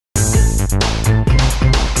Hi,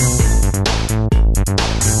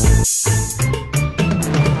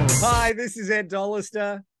 this is Ed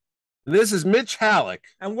Dollister. This is Mitch Halleck.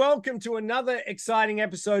 And welcome to another exciting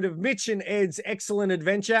episode of Mitch and Ed's Excellent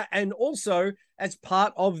Adventure, and also as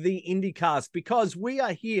part of the IndyCast, because we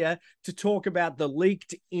are here to talk about the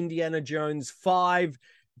leaked Indiana Jones 5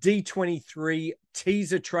 D23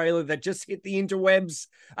 teaser trailer that just hit the interwebs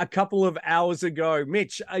a couple of hours ago.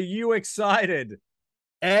 Mitch, are you excited?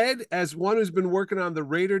 Ed, as one who's been working on the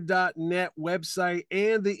Raider.net website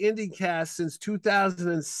and the IndyCast since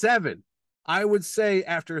 2007, I would say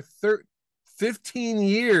after 15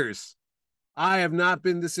 years, I have not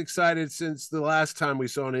been this excited since the last time we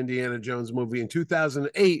saw an Indiana Jones movie in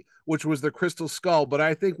 2008, which was The Crystal Skull. But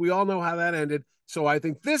I think we all know how that ended. So I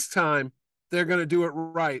think this time they're going to do it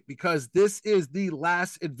right, because this is the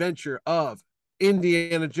last adventure of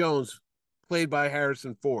Indiana Jones, played by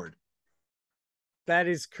Harrison Ford. That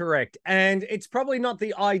is correct. And it's probably not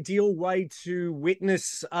the ideal way to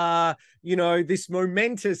witness, this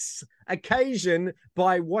momentous occasion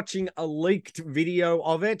by watching a leaked video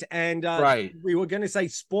of it. And right. We were going to say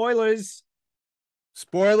spoilers.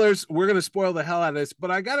 Spoilers. We're going to spoil the hell out of this.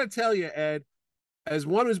 But I got to tell you, Ed, as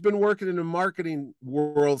one who's been working in the marketing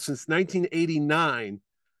world since 1989,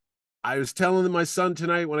 I was telling my son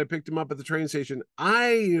tonight when I picked him up at the train station, I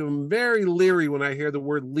am very leery when I hear the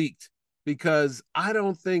word leaked, because I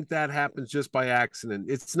don't think that happens just by accident.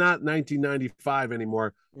 It's not 1995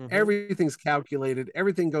 anymore. Mm-hmm. Everything's calculated.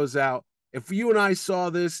 Everything goes out. If you and I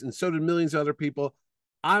saw this, and so did millions of other people,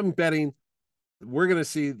 I'm betting we're going to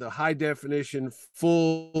see the high definition,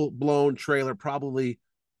 full blown trailer probably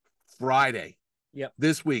Friday. Yep.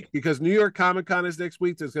 This week, because New York Comic Con is next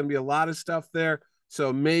week. There's going to be a lot of stuff there.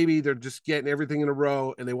 So maybe they're just getting everything in a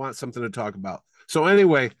row and they want something to talk about. So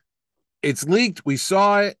anyway, it's leaked. We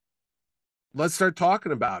saw it. Let's start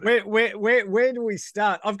talking about it. Where do we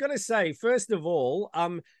start? I've got to say, first of all,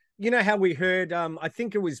 you know how we heard, I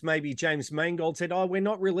think it was maybe James Mangold said, "Oh, we're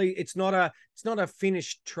not really, it's not a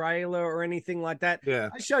finished trailer or anything like that." Yeah.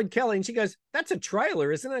 I showed Kelly and she goes, "That's a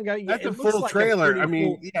trailer, isn't it?" I go, "Yeah, that's a full trailer." I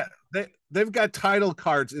mean, yeah, they've got title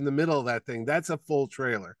cards in the middle of that thing. That's a full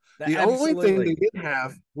trailer. The only thing they didn't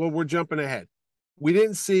have, well, we're jumping ahead. We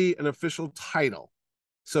didn't see an official title.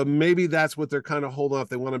 So maybe that's what they're kind of holding off.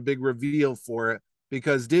 They want a big reveal for it,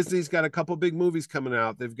 because Disney's got a couple big movies coming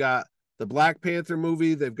out. They've got the Black Panther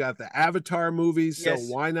movie. They've got the Avatar movies. Yes.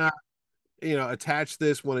 So why not, attach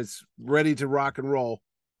this when it's ready to rock and roll?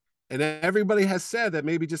 And everybody has said that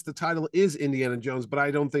maybe just the title is Indiana Jones, but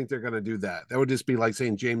I don't think they're going to do that. That would just be like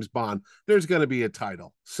saying James Bond. There's going to be a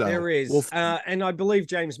title. So there is. And I believe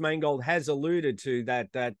James Mangold has alluded to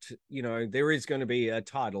that there is going to be a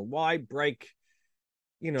title. Why break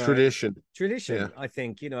tradition, yeah. I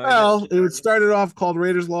think, well, it started off called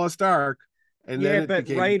Raiders Lost Ark, and then but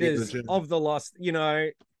Raiders of the Lost,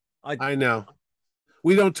 I know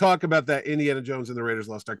we don't talk about that Indiana Jones and the Raiders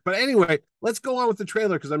Lost Ark, but anyway, let's go on with the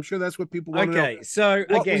trailer, because I'm sure that's what people want to know. Okay, so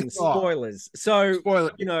again, spoilers.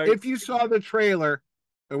 Spoiler. If you saw the trailer,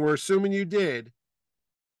 and we're assuming you did,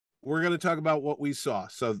 we're going to talk about what we saw.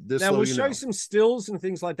 So now we'll show some stills and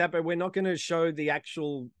things like that, but we're not going to show the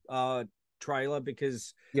actual trailer,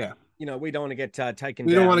 because we don't want to get taken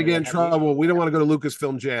we don't want to get in trouble. We don't want to go to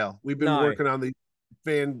Lucasfilm jail. We've been working on the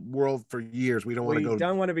fan world for years. We don't want to go.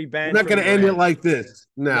 Don't want to be banned. We're not going to end it like this.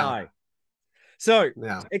 No. So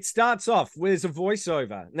it starts off with a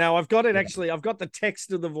voiceover. Now I've got it I've got the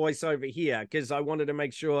text of the voiceover here, because I wanted to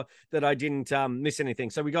make sure that I didn't miss anything.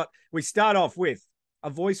 So we start off with a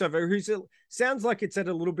voiceover who sounds like it's at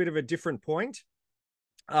a little bit of a different point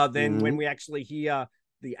than when we actually hear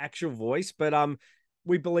the actual voice, but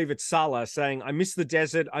we believe it's Salah saying, "I miss the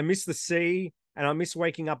desert, I miss the sea, and I miss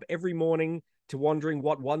waking up every morning to wondering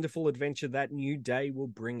what wonderful adventure that new day will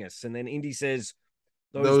bring us." And then Indy says,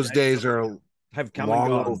 those days have come and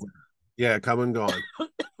gone. Over. Yeah, come and gone.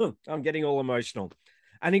 I'm getting all emotional.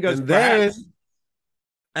 And he goes, and then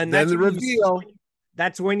that's the reveal.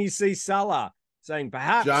 That's when you see Salah saying,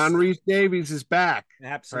 "Perhaps John Rhys-Davies is back.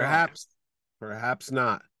 Perhaps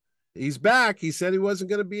not. He's back. He said he wasn't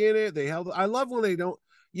going to be in it. I love when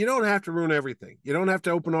you don't have to ruin everything. You don't have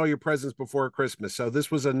to open all your presents before Christmas. So this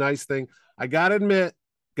was a nice thing. I got to admit,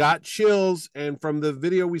 got chills. And from the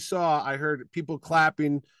video we saw, I heard people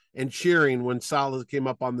clapping and cheering when Salah came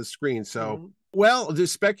up on the screen. So, well,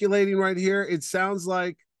 just speculating right here, it sounds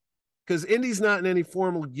like, because Indy's not in any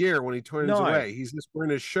formal gear when he turns away. He's just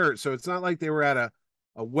wearing his shirt. So it's not like they were at a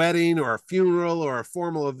wedding or a funeral or a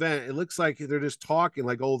formal event. It looks like they're just talking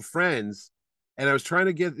like old friends. And I was trying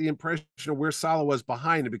to get the impression of where Salah was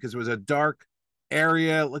behind it, because it was a dark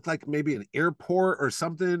area. It looked like maybe an airport or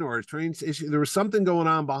something, or a train station. There was something going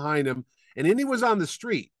on behind him, and Indy was on the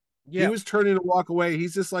street. He was turning to walk away.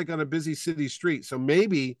 He's just like on a busy city street. So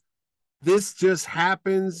maybe this just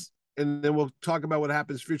happens, and then we'll talk about what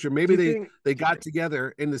happens future. Maybe they got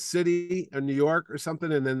together in the city of New York or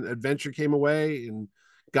something, and then adventure came away and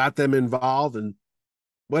got them involved and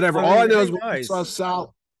whatever. All I know is when I saw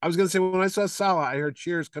Sal, I was going to say when I saw Sala, I heard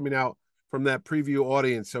cheers coming out from that preview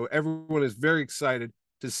audience. So everyone is very excited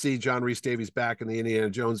to see John Rhys Davies back in the Indiana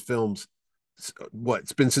Jones films.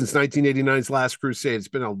 It's been since 1989's Last Crusade. It's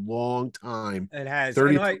been a long time. It has.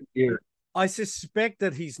 30 years. I suspect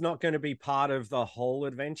that he's not going to be part of the whole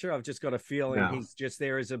adventure. I've just got a feeling he's just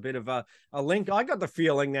there as a bit of a link. I got the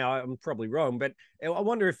feeling now, I'm probably wrong, but I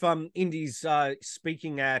wonder if Indy's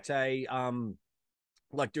speaking at a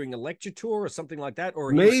like doing a lecture tour or something like that,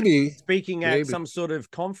 or maybe speaking at some sort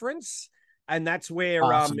of conference, and that's where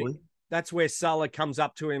Sala comes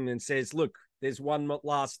up to him and says, "Look, there's one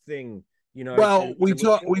last thing." You know. Well, we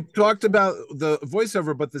talked about the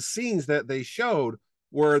voiceover, but the scenes that they showed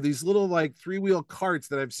were these little like 3-wheel carts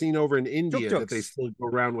that I've seen over in India that they still go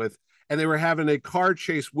around with. And they were having a car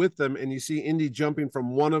chase with them. And you see Indy jumping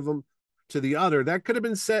from one of them to the other. That could have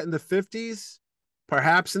been set in the 50s,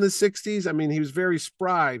 perhaps in the 60s. I mean, he was very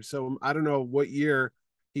spry. So I don't know what year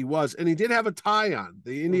he was. And he did have a tie on.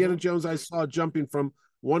 The Indiana Jones I saw jumping from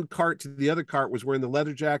one cart to the other cart was wearing the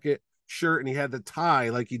leather jacket, shirt, and he had the tie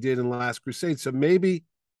like he did in Last Crusade. So maybe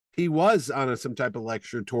he was on some type of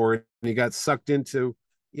lecture tour and he got sucked into,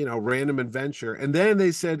 random adventure. And then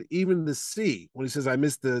they said even the sea, when he says, I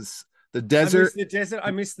miss the desert. I miss the desert.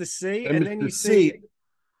 I miss the sea. And then you see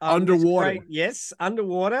underwater.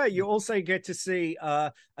 Underwater. You also get to see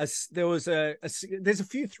there's a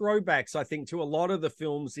few throwbacks, I think, to a lot of the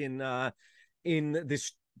films in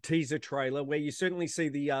this teaser trailer, where you certainly see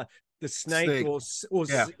the snake.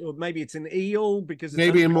 Or maybe it's an eel, because it's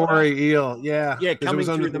maybe a moray eel, coming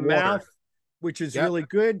through the mouth, which is really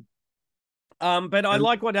good. But I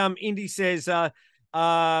like what Indy says.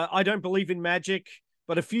 I don't believe in magic,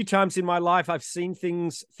 but a few times in my life I've seen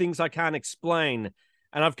things I can't explain,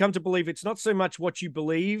 and I've come to believe it's not so much what you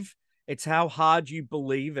believe, it's how hard you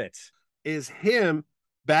believe it. Is him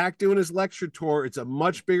back doing his lecture tour. It's a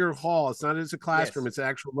much bigger hall. It's not as a classroom. It's an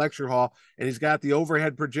actual lecture hall. And he's got the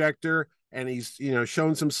overhead projector, and he's,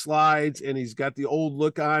 showing some slides, and he's got the old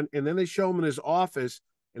look on. And then they show him in his office.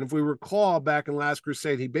 And if we recall back in Last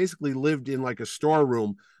Crusade, he basically lived in like a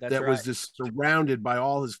storeroom was just surrounded by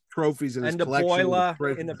all his trophies and his collection. And the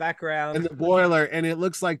boiler in the background. And the boiler. And it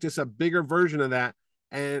looks like just a bigger version of that.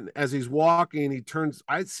 And as he's walking, he turns,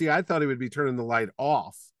 I thought he would be turning the light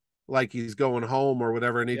off, like he's going home or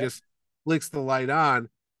whatever, and he just flicks the light on.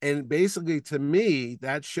 And basically, to me,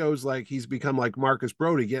 that shows like he's become like Marcus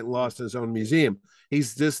Brody, getting lost in his own museum.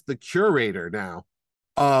 He's just the curator now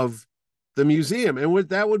of the museum, and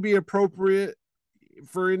that would be appropriate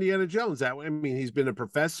for Indiana Jones. He's been a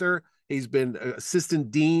professor, he's been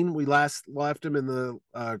assistant dean. We last left him in the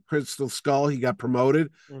Crystal Skull. He got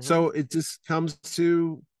promoted, so it just comes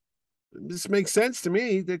to. This makes sense to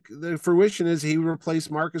me. The fruition is he replaced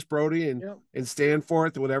Marcus Brody and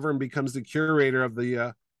Stanforth or whatever, and becomes the curator of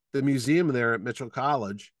the museum there at Mitchell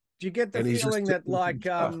College. Do you get the feeling that, like,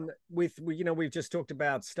 we've just talked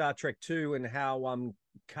about Star Trek 2 and how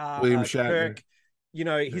William Shatner, Kirk,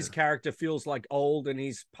 his character feels like old and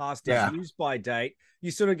he's past his use-by date.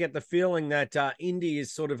 You sort of get the feeling that Indy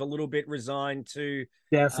is sort of a little bit resigned to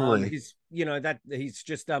that he's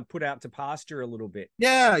just put out to pasture a little bit.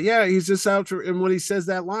 Yeah, he's just out to, and when he says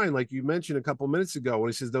that line, like you mentioned a couple minutes ago, when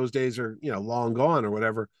he says those days are long gone or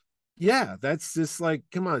whatever. Yeah, that's just like,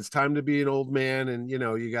 come on, it's time to be an old man, and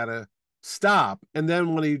you gotta stop. And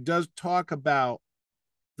then when he does talk about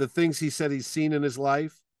the things he said he's seen in his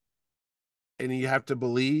life, and you have to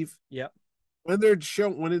believe. Yep. When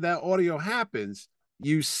that audio happens,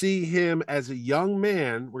 you see him as a young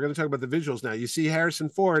man. We're going to talk about the visuals now. You see Harrison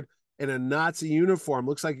Ford in a Nazi uniform.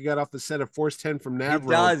 Looks like he got off the set of Force 10 from Navarone. He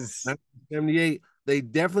does. 1978. They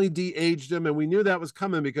definitely de-aged him, and we knew that was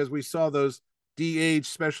coming because we saw those de-aged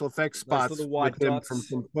special effects spots with him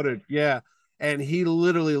from footage. Yeah. And he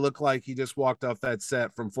literally looked like he just walked off that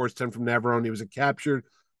set from Force 10 from Navarone. He was a captured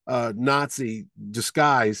Nazi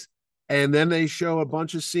disguise. And then they show a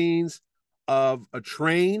bunch of scenes of a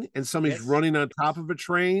train, and somebody's running on top of a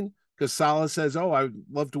train, because Sala says, "Oh, I would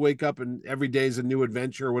love to wake up and every day is a new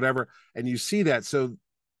adventure," or whatever. And you see that. So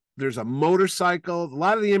there's a motorcycle, a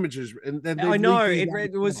lot of the images. And then I know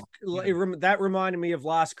that reminded me of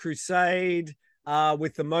Last Crusade,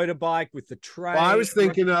 with the motorbike, with the train. Well, I was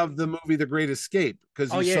thinking of the movie The Great Escape,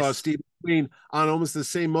 because you saw Steve McQueen on almost the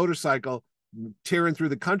same motorcycle tearing through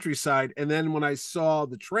the countryside. And then when I saw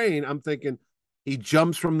the train, I'm thinking he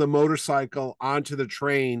jumps from the motorcycle onto the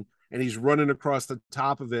train and he's running across the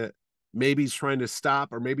top of it. Maybe he's trying to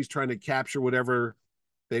stop, or maybe he's trying to capture whatever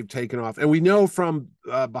they've taken off. And we know from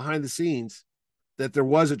behind the scenes that there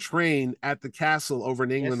was a train at the castle over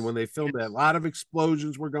in England when they filmed it. A lot of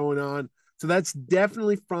explosions were going on. So that's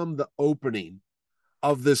definitely from the opening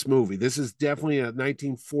of this movie. This is definitely a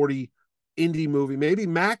 1940 Indy movie. Maybe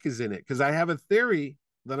Mac is in it, because I have a theory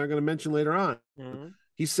that I'm going to mention later on. Mm-hmm.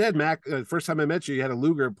 He said, Mac, first time I met you, you had a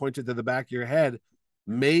Luger pointed to the back of your head.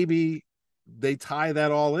 Maybe they tie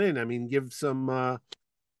that all in. I mean, give some Love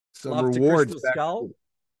rewards. To Crystal Skull.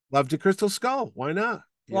 Love to Crystal Skull. Why not?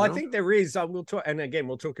 Well, I think there is. We'll talk, and again,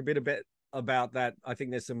 we'll talk a bit about that. I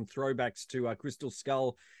think there's some throwbacks to Crystal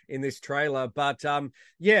Skull in this trailer, but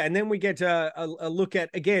yeah, and then we get a look at,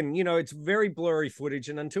 again, you know, it's very blurry footage,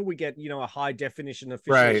 and until we get, you know, a high definition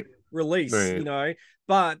official release, you know,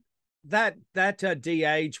 but that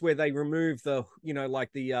de-age where they remove the, you know,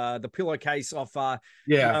 like the pillowcase off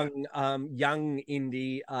young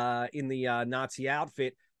Indy in the Nazi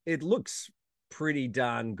outfit, it looks pretty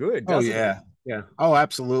darn good, doesn't it? Yeah. Oh,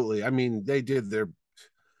 absolutely. I mean, they did their.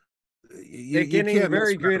 They're getting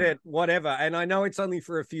very good at whatever, and I know it's only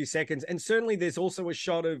for a few seconds. And certainly, there's also a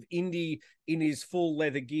shot of Indy in his full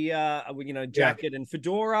leather gear, you know, jacket and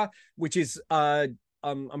fedora, which is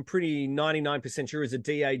I'm pretty 99% sure is a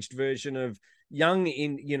de-aged version of younger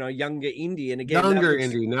Indy. And again,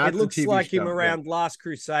 Indy, not it looks like him around Last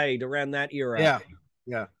Crusade, around that era.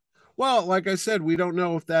 Yeah. Well, like I said, we don't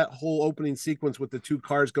know if that whole opening sequence with the two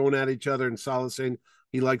cars going at each other and Solid saying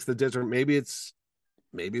he likes the desert, maybe it's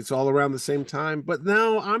all around the same time. But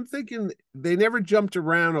now I'm thinking they never jumped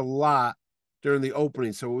around a lot during the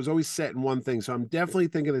opening, so it was always set in one thing. So I'm definitely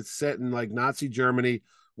thinking it's set in like Nazi Germany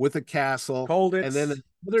with a castle. And then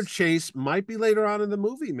another chase might be later on in the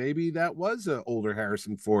movie. Maybe that was an older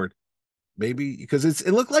Harrison Ford. Maybe because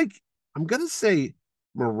it looked like, I'm gonna say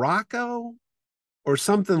Morocco or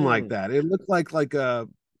something like that. It looked like I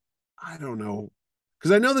don't know,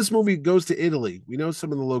 because I know this movie goes to Italy. We know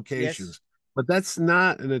some of the locations, but that's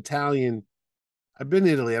not an Italian. I've been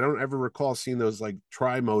to Italy. I don't ever recall seeing those like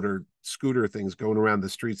tri-motor scooter things going around the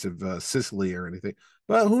streets of Sicily or anything.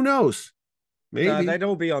 But who knows? Maybe no, they'd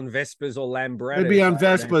all be on Vespas or Lambretta. They'd be on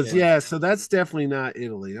Vespas, yeah. So that's definitely not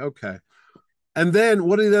Italy. Okay. And then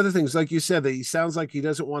what are the other things? Like you said, that he sounds like he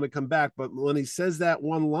doesn't want to come back, but when he says that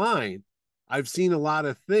one line, I've seen a lot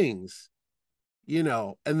of things, you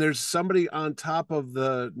know, and there's somebody on top of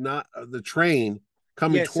the train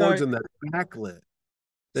coming towards him that's backlit.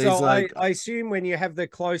 So I assume when you have the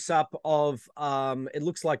close up of it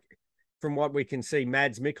looks like, from what we can see,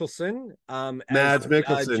 Mads Mikkelsen, as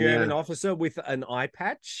a German officer with an eye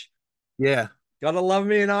patch. Yeah, gotta love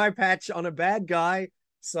me an eye patch on a bad guy.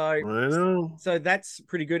 So I know. So that's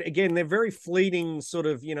pretty good. Again, they're very fleeting sort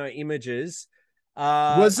of, you know, images. Who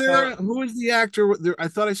was the actor? I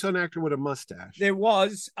thought I saw an actor with a mustache. There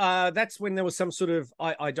was. That's when there was some sort of,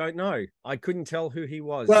 I don't know. I couldn't tell who he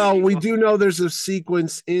was. Well, we do know there's a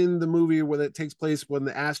sequence in the movie where that takes place when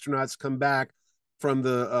the astronauts come back from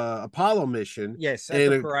the Apollo mission. Yes,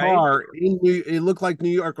 in a car. It looked like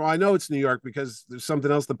New York. Well, I know it's New York because there's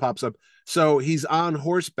something else that pops up. So he's on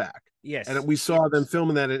horseback. Yes, and we saw them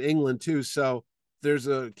filming that in England too. So there's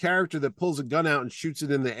a character that pulls a gun out and shoots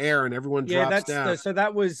it in the air, and everyone drops down. So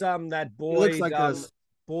that was that Boyd. Looks like a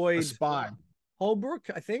spy. Holbrook,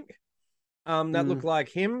 I think. That looked like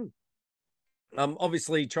him.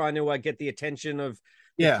 Obviously trying to get the attention of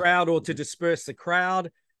the crowd, or to disperse the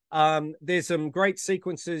crowd. There's some great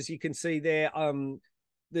sequences you can see there.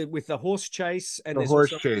 With the horse chase, and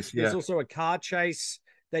there's also a car chase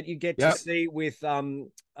that you get to see with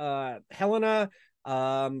Helena.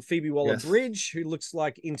 Phoebe Waller-Bridge, who looks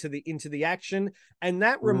like into the action, and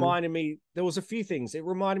that reminded me. There was a few things. It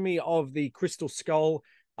reminded me of the Crystal Skull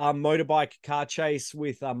motorbike car chase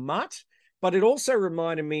with Mutt, but it also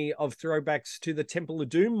reminded me of throwbacks to the Temple of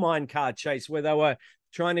Doom mine car chase, where they were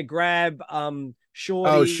trying to grab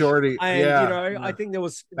Shorty. Oh, Shorty, and you know, I think there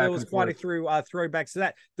was quite a few throwbacks to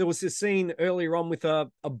that. There was a scene earlier on with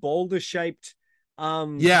a boulder shaped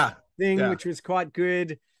thing, which was quite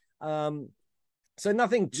good. So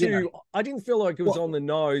nothing too. I didn't feel like it was on the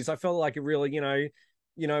nose. I felt like it really,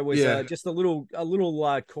 was just a little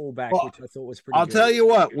callback, which I thought was pretty. I'll tell you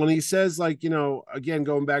what, when he says, like, again,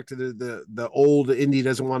 going back to the old Indy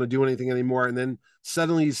doesn't want to do anything anymore, and then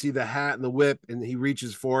suddenly you see the hat and the whip, and he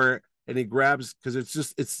reaches for it and he grabs, because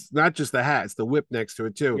it's not just the hat, it's the whip next to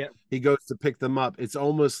it too. Yep. He goes to pick them up. It's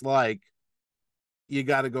almost like, you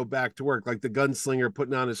got to go back to work, like the gunslinger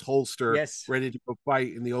putting on his holster, Yes. ready to go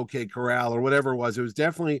fight in the OK Corral or whatever it was. It was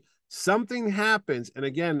definitely something happens. And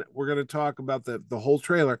again, we're going to talk about the whole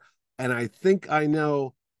trailer. And I think I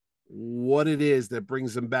know what it is that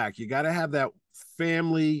brings them back. You got to have that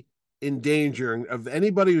family in danger. Of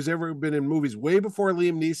anybody who's ever been in movies way before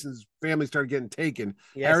Liam Neeson's family started getting taken,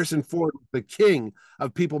 Yes. Harrison Ford, the king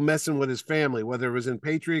of people messing with his family, whether it was in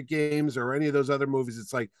Patriot Games or any of those other movies.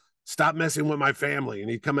 It's like, stop messing with my family. And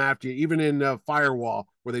he'd come after you. Even in Firewall,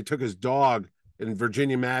 where they took his dog in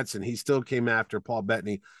Virginia Madsen, he still came after Paul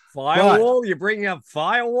Bettany. Firewall? You're bringing up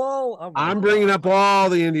Firewall? Oh I'm bringing up all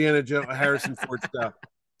the Indiana Jones, Harrison Ford stuff.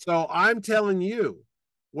 So I'm telling you,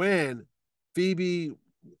 when Phoebe,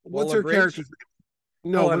 what's her character's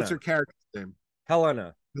name? No, what's her character's name?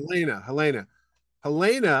 Helena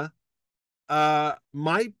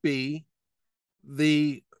might be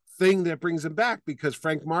the thing that brings him back, because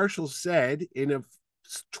Frank Marshall said in a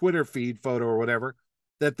Twitter feed photo or whatever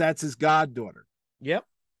that that's his goddaughter. Yep.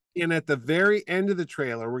 And at the very end of the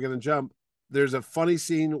trailer, we're going to jump. There's a funny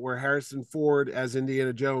scene where Harrison Ford as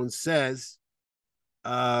Indiana Jones says,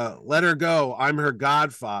 let her go, I'm her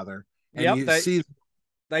godfather. And you see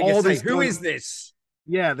they all say, who is this?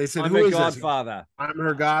 Yeah, they said, I'm who her is godfather. This? I'm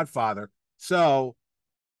her godfather. So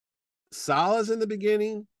Salah's in the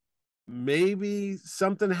beginning. Maybe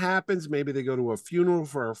something happens. Maybe they go to a funeral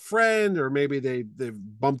for a friend, or maybe they've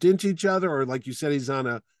bumped into each other, or like you said, he's on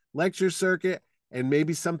a lecture circuit, and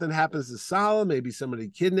maybe something happens to Salah. Maybe somebody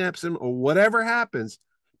kidnaps him, or whatever happens.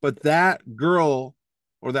 But that girl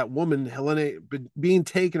or that woman, Helena, being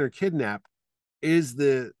taken or kidnapped, is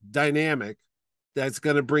the dynamic that's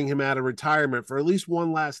going to bring him out of retirement for at least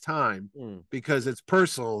one last time, because it's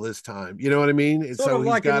personal this time. You know what I mean? It's sort of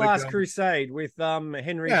like in Last Crusade with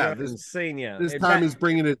Henry Jones Sr. This time he's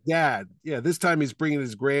bringing his dad. Yeah, this time he's bringing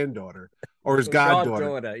his granddaughter or his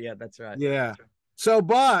goddaughter. Yeah, that's right. Yeah. So,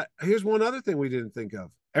 but here's one other thing we didn't think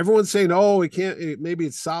of. Everyone's saying, oh, maybe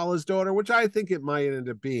it's Salah's daughter, which I think it might end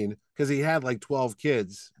up being, because he had like 12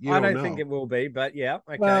 kids. I don't think it will be, but yeah.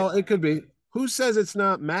 Okay. Well, it could be. Who says it's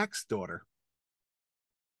not Mac's daughter?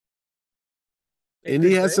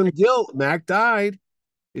 Indy has some guilt. Mac died.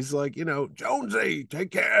 He's like, Jonesy,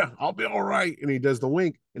 take care. I'll be all right. And he does the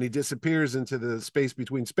wink and he disappears into the space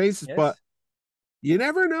between spaces. Yes. But you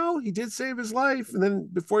never know. He did save his life. And then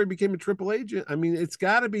before he became a triple agent, I mean, it's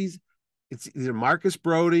either Marcus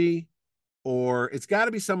Brody, or it's got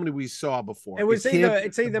to be somebody we saw before.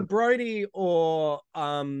 It's either Brody or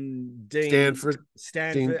Dean Stanford.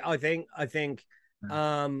 I think I think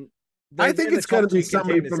it's got to be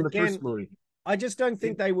somebody from the first movie. I just don't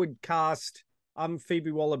think they would cast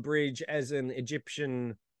Phoebe Waller-Bridge as an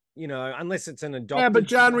Egyptian, unless it's an adopted. Yeah, but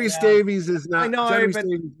John Rhys Davies is not. I know, but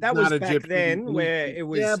that was back Egyptian. Then where it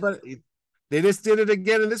was. Yeah, but they just did it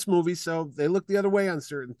again in this movie, so they look the other way on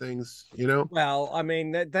certain things, Well, I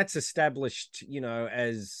mean, that's established,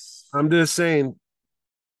 as. I'm just saying.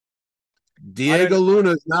 Diego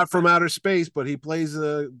Luna is not from outer space, but he plays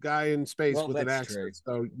a guy in space with an accent. True.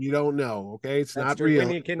 So you don't know, okay? It's not real.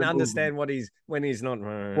 When you can understand when he's not.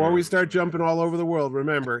 Before we start jumping all over the world,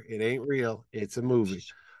 remember, it ain't real. It's a movie.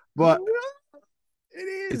 But it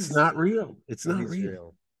is. It's not real. It's not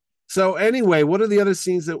real. So anyway, what are the other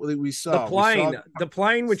scenes that we saw? The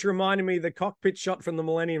plane, which reminded me of the cockpit shot from the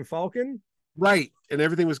Millennium Falcon. Right, and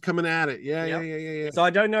everything was coming at it. Yeah. So I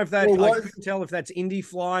don't know if I couldn't tell if that's Indy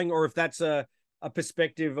flying or if that's a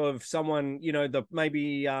perspective of someone,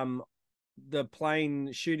 maybe the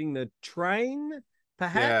plane shooting the train,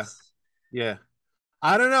 perhaps. Yeah.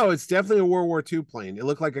 I don't know. It's definitely a World War II plane. It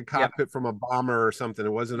looked like a cockpit from a bomber or something.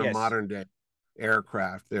 It wasn't a modern day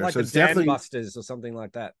aircraft there. Like so it's definitely Busters or something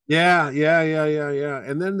like that. Yeah.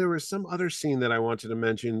 And then there was some other scene that I wanted to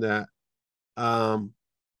mention that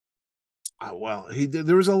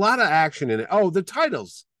there was a lot of action in it. Oh, the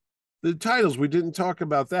titles, we didn't talk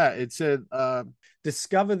about that. It said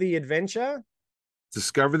Discover the Adventure.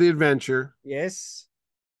 Yes.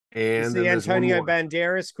 And see Antonio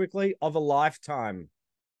Banderas quickly, Of a Lifetime.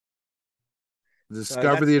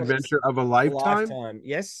 Discover the Adventure of a Lifetime.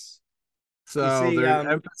 Yes. So they're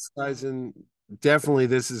emphasizing definitely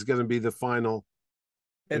this is going to be the final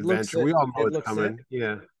adventure. We all know it's coming.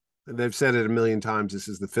 Yeah. They've said it a million times. This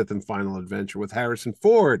is the fifth and final adventure with Harrison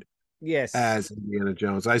Ford. Yes. As Indiana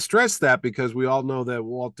Jones. I stress that because we all know that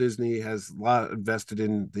Walt Disney has a lot invested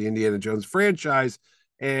in the Indiana Jones franchise,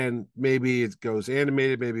 and maybe it goes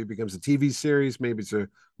animated, maybe it becomes a TV series, maybe it's a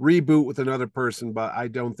reboot with another person, but I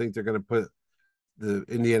don't think they're going to put the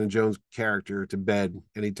Indiana Jones character to bed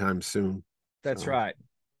anytime soon. That's right.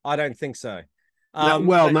 I don't think so.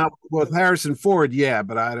 Not with Harrison Ford, yeah,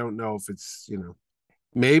 but I don't know if it's,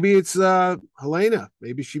 Maybe it's Helena.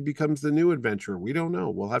 Maybe she becomes the new adventurer. We don't know.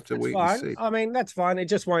 We'll have to That's wait and fine. see. I mean, that's fine. It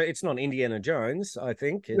just won't. It's not Indiana Jones. I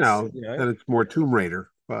think it's No, then it's more Tomb Raider.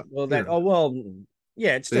 But well that.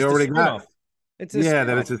 Yeah. It's they just a already got. spin-off. It's a Yeah, that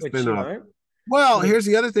spin-off, it's a which spin-off. Well, here's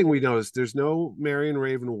the other thing we noticed. There's no Marion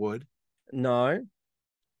Ravenwood. no,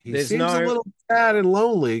 He there's seems a no. little sad and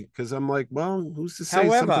lonely because I'm like, well, who's to say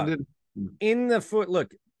something However, didn't? in the foot,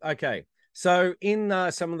 look, okay. So in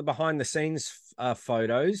some of the behind the scenes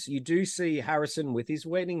photos, you do see Harrison with his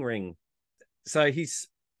wedding ring. So he's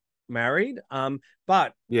married.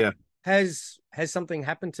 But Yeah, has something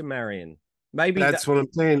happened to Marion? Maybe that. that's what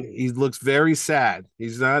I'm saying. He looks very sad.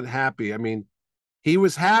 He's not happy. I mean, he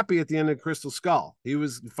was happy at the end of Crystal Skull. He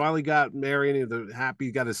was finally got Marion. The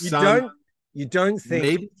happy, got his You son. don't you don't think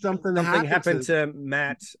Maybe something happened to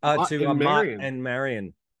Matt in Mutt Marion. and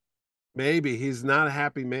Marion? Maybe he's not a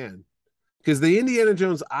happy man because the Indiana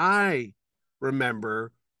Jones I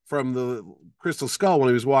remember from the Crystal Skull when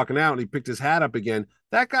he was walking out and he picked his hat up again.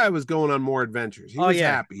 That guy was going on more adventures. He Oh was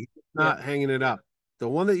yeah, happy, not hanging it up. The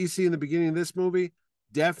one that you see in the beginning of this movie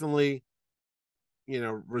definitely,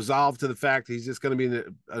 resolved to the fact he's just going to be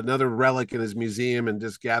another relic in his museum and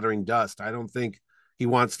just gathering dust. I don't think he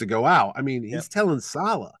wants to go out. I mean, he's telling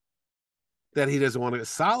Sala that he doesn't want to.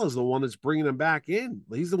 Sala's the one that's bringing him back in.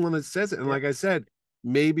 He's the one that says it. And like I said,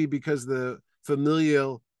 maybe because the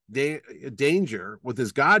familial danger with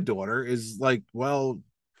his goddaughter is like, well,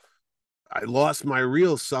 I lost my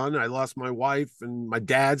real son, I lost my wife, and my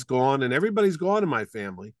dad's gone, and everybody's gone in my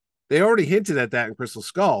family. They already hinted at that in Crystal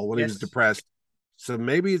Skull when he was depressed. So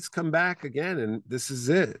maybe it's come back again, and this is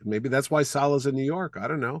it. Maybe that's why Sala's in New York. I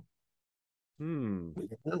don't know.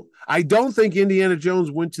 I don't think Indiana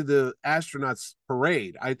Jones went to the astronauts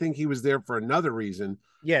parade. I think he was there for another reason.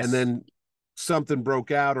 Yes. And then something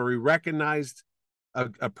broke out, or he recognized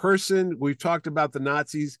a person. We've talked about the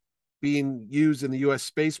Nazis being used in the U.S.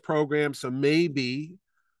 space program. So maybe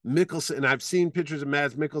Mikkelsen, and I've seen pictures of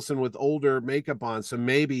Mads Mikkelsen with older makeup on. So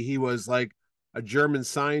maybe he was like a German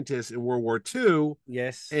scientist in World War II.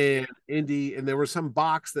 Yes. And Indy, and there was some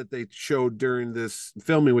box that they showed during this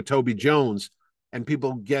filming with Toby Jones, and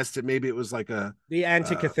people guessed it. Maybe it was like the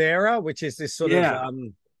Antikythera, which is this sort of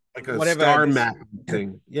like a star map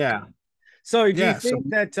thing. Yeah. So do you think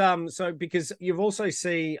that so because you've also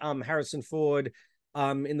seen Harrison Ford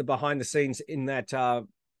in the behind the scenes in that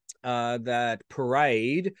that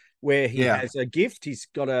parade where he has a gift, he's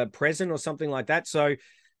got a present or something like that. So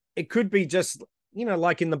it could be just,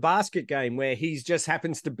 like in the basket game where he's just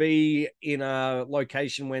happens to be in a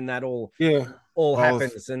location when that all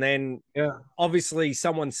happens. And then obviously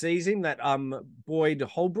someone sees him, that Boyd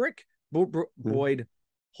Holbrook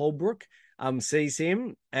sees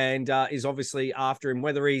him and is obviously after him,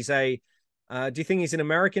 whether he's do you think he's an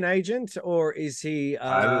American agent or is he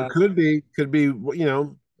could be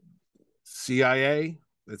CIA.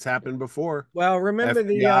 That's happened before. Well, remember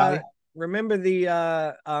FBI.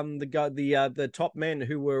 the top men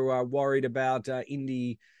who were worried about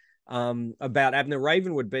Indy, about Abner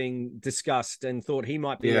Ravenwood being discussed and thought he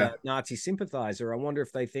might be a Nazi sympathizer. I wonder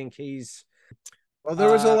if they think he's. Well,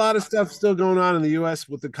 there was a lot of stuff still going on in the U.S.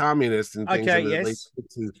 with the communists and things in the late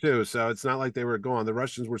 60s too. So it's not like they were gone. The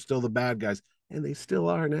Russians were still the bad guys, and they still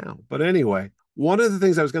are now. But anyway, one of the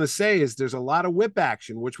things I was going to say is there's a lot of whip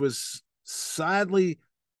action, which was sadly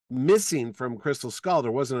missing from Crystal Skull.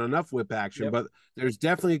 There wasn't enough whip action, but there's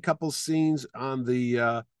definitely a couple scenes on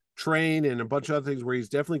the train and a bunch of other things where he's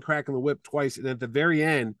definitely cracking the whip twice. And at the very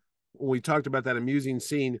end, when we talked about that amusing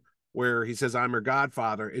scene where he says, "I'm her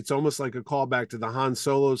godfather," it's almost like a callback to the Han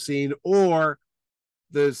Solo scene, or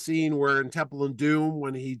the scene where in Temple of Doom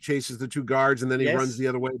when he chases the two guards and then he runs the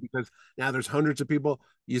other way because now there's hundreds of people.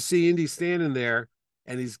 You see Indy standing there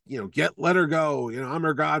and he's, let her go. I'm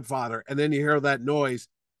her godfather. And then you hear that noise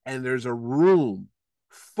and there's a room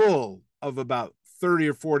full of about 30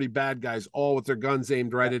 or 40 bad guys, all with their guns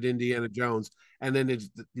aimed right at Indiana Jones. And then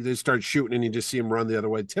they start shooting and you just see him run the other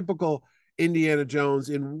way. Typical Indiana Jones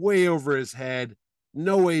in way over his head.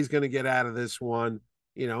 No way he's going to get out of this one.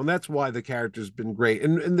 And that's why the character's been great.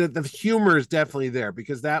 And the humor is definitely there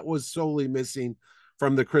because that was solely missing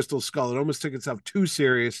from the Crystal Skull. It almost took itself too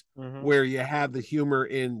serious, where you have the humor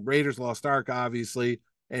in Raiders Lost Ark, obviously,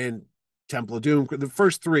 and Temple of Doom. The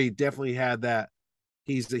first three definitely had that.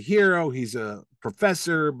 He's a hero, he's a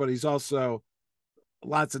professor, but he's also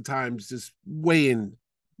lots of times just weighing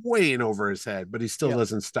over his head, but he still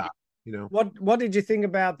doesn't stop. What did you think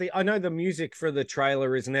about I know the music for the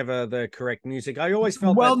trailer is never the correct music. I always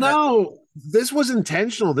felt this was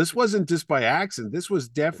intentional. This wasn't just by accident. This was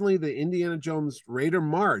definitely the Indiana Jones Raider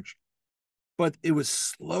March, but it was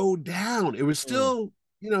slowed down. It was still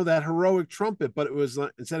that heroic trumpet, but it was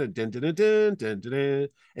like, instead of dun, dun, dun, dun, dun, dun, dun,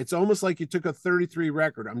 it's almost like you took a 33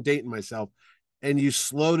 record. I'm dating myself, and you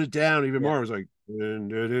slowed it down even more. It was like dun,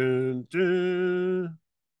 dun, dun, dun,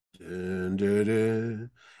 dun, dun, dun.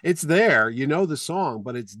 It's there, the song,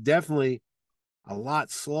 but it's definitely a lot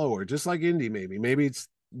slower, just like Indy. Maybe it's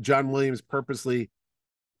John Williams purposely,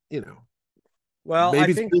 Well, I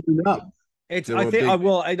maybe it's think building up.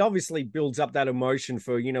 Well, it obviously builds up that emotion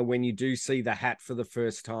for, when you do see the hat for the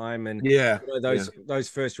first time and those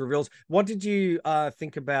first reveals. What did you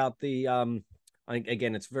think about the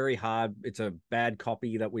again, it's very hard. It's a bad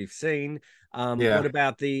copy that we've seen. What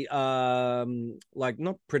about the like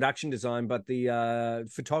not production design, but the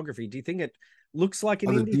photography? Do you think it looks like an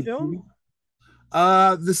indie film?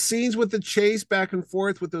 The scenes with the chase back and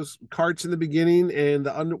forth with those carts in the beginning and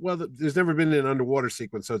there's never been an underwater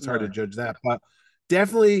sequence, so it's hard to judge that. But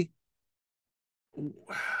definitely,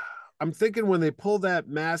 I'm thinking when they pull that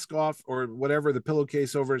mask off or whatever, the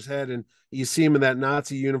pillowcase over his head, and you see him in that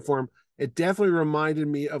Nazi uniform, it definitely reminded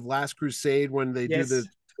me of Last Crusade when they do the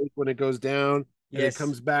when it goes down and it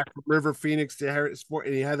comes back from River Phoenix to Harris Ford,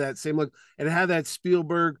 and he had that same look, and it had that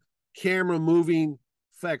Spielberg camera moving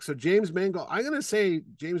effect. So James Mangold, I'm gonna say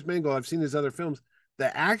James Mangold, I've seen his other films,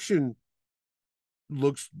 the action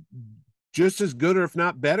looks just as good or if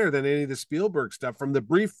not better than any of the Spielberg stuff. From the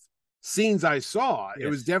brief scenes I saw, it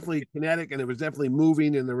was definitely kinetic and it was definitely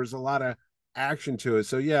moving and there was a lot of action to it.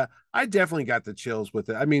 So yeah, I definitely got the chills with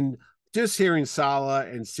it. I mean, just hearing Sala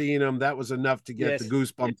and seeing him, that was enough to get the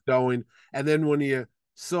goosebumps going. And then when you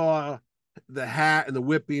saw the hat and the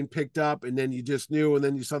whip being picked up, and then you just knew, and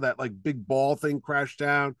then you saw that like big ball thing crash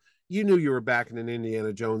down, you knew you were back in an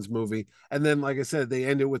Indiana Jones movie. And then, like I said, they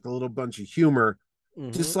ended with a little bunch of humor.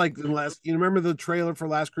 Just like the last, you remember the trailer for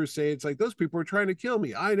Last Crusade? It's like, those people are trying to kill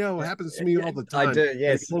me. I know, it happens to me all the time. I do,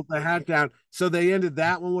 yes. They pulled the hat down. So they ended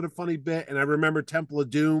that one with a funny bit. And I remember Temple of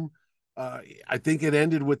Doom. I think it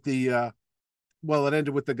ended with it ended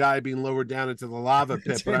with the guy being lowered down into the lava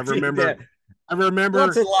pit. But I remember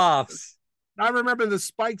lots of laughs. I remember the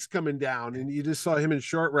spikes coming down, and you just saw him in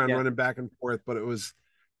Short Round running back and forth. But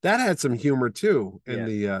that had some humor too in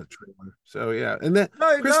the trailer. So yeah, and that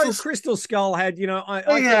Crystal Skull had,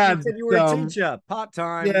 I said you were a teacher, part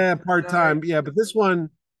time. Yeah, part time. Yeah, but this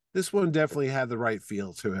one definitely had the right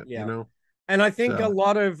feel to it. And I think a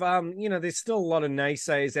lot of there's still a lot of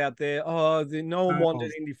naysayers out there. Oh, no one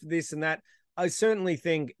wanted Indy for this and that. I certainly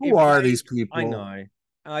think who are these people? I know.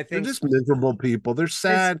 I think they're just miserable people. They're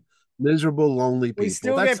sad, miserable, lonely people. We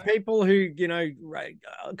still get people who,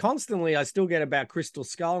 constantly. I still get about Crystal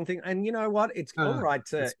Skull and think, and you know what? It's all right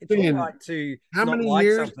to how not many like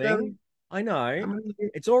years, something. Ben? I know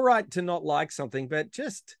it's all right to not like something, but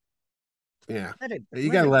just you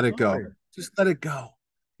gotta let it go. Just let it go.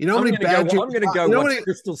 You know how many I'm going to go watch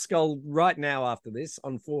Crystal Skull right now after this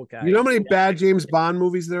on 4K. You know how many bad James Bond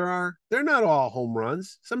movies there are? They're not all home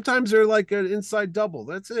runs. Sometimes they're like an inside double.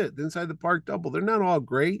 That's it. Inside the park double. They're not all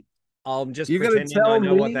great. I'm just pretending I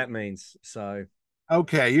know what that means. So,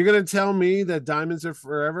 okay, you're going to tell me that Diamonds Are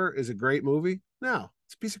Forever is a great movie? No,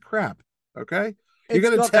 it's a piece of crap. Okay, you're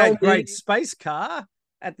going to tell that great space car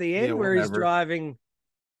at the end where he's driving.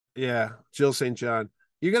 Yeah, Jill St. John.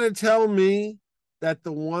 You're going to tell me that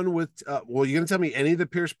the one with you're going to tell me any of the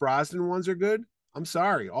Pierce Brosnan ones are good? I'm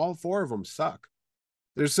sorry, all 4 of them suck.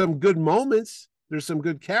 There's some good moments, there's some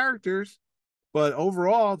good characters, but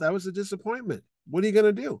overall, that was a disappointment. What are you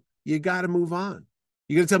going to do? You got to move on.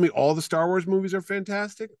 You're going to tell me all the Star Wars movies are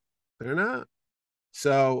fantastic? They're not.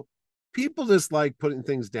 So people just like putting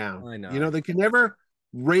things down. I know. They can never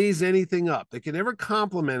raise anything up. They can never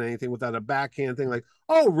compliment anything without a backhand thing like,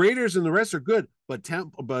 oh, Raiders and the rest are good, but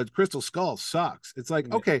Crystal Skull sucks. It's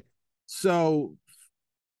like, okay, so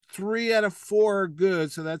 3 out of 4 are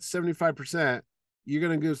good, so that's 75%. You're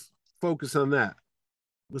going to just focus on that.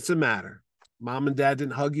 What's the matter? Mom and dad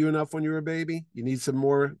didn't hug you enough when you were a baby? You need some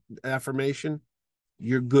more affirmation?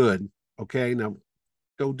 You're good. Okay, now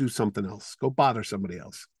go do something else. Go bother somebody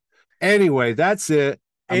else. Anyway, that's it.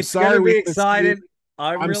 It's going to be excited.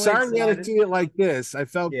 I'm sorry we had to see it like this. I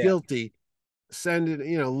felt guilty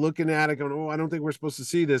looking at it going, oh, I don't think we're supposed to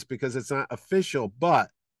see this because it's not official. But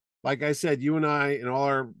like I said, you and I and all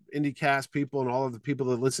our IndyCast people and all of the people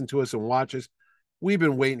that listen to us and watch us, we've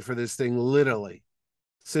been waiting for this thing literally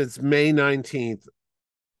since May 19th,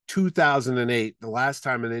 2008, the last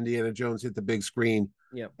time an Indiana Jones hit the big screen.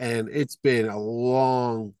 Yep. And it's been a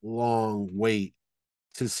long, long wait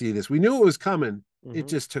to see this. We knew it was coming. Mm-hmm. It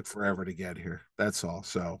just took forever to get here. That's all.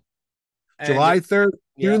 So July 3rd,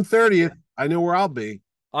 June 30th, I know where I'll be.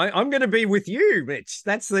 I'm going to be with you, Mitch.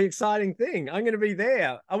 That's the exciting thing. I'm going to be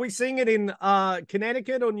there. Are we seeing it in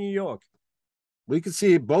Connecticut or New York? We could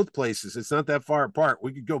see it both places. It's not that far apart.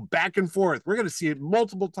 We could go back and forth. We're going to see it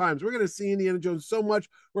multiple times. We're going to see Indiana Jones so much,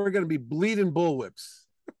 we're going to be bleeding bullwhips.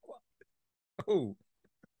 Oh,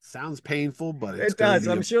 sounds painful, but it does.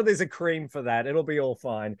 I'm sure there's a cream for that. It'll be all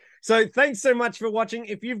fine. So thanks so much for watching.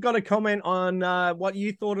 If you've got a comment on what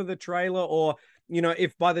you thought of the trailer, or, you know,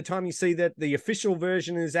 if by the time you see that the official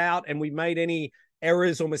version is out and we made any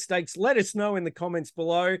errors or mistakes, let us know in the comments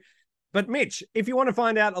below. But Mitch, if you want to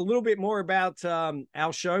find out a little bit more about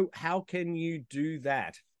our show, how can you do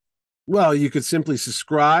that? Well, you could simply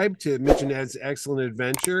subscribe to Mitch and Ed's Excellent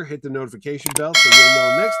Adventure, hit the notification bell so you'll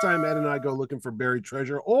know next time Ed and I go looking for buried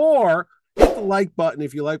treasure, or hit the like button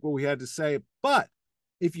if you like what we had to say. But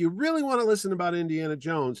if you really want to listen about Indiana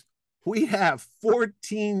Jones, we have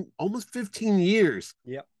 14, almost 15 years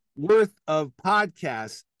worth of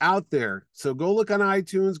podcasts out there. So go look on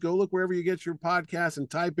iTunes, go look wherever you get your podcasts and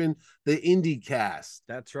type in the IndyCast.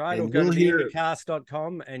 That's right. Or go to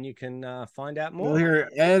indycast.com and you can find out more. You'll hear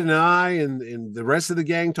Ed and I and the rest of the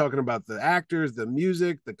gang talking about the actors, the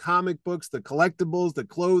music, the comic books, the collectibles, the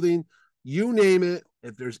clothing, you name it.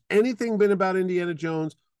 If there's anything been about Indiana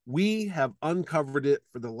Jones, we have uncovered it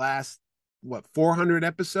for the last 400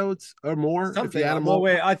 episodes or more. Something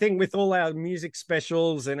I think with all our music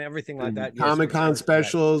specials and everything like that, Comic-Con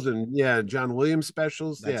specials and John Williams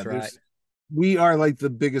specials. That's right. We are like the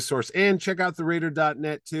biggest source. And check out the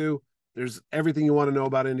Raider.net too. There's everything you want to know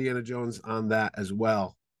about Indiana Jones on that as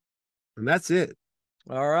well. And that's it.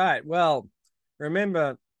 All right. Well,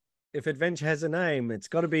 remember, if adventure has a name, it's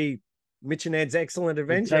got to be Mitch and Ed's Excellent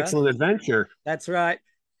Adventure. Excellent Adventure. That's right.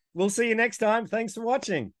 We'll see you next time. Thanks for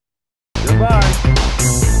watching. Goodbye.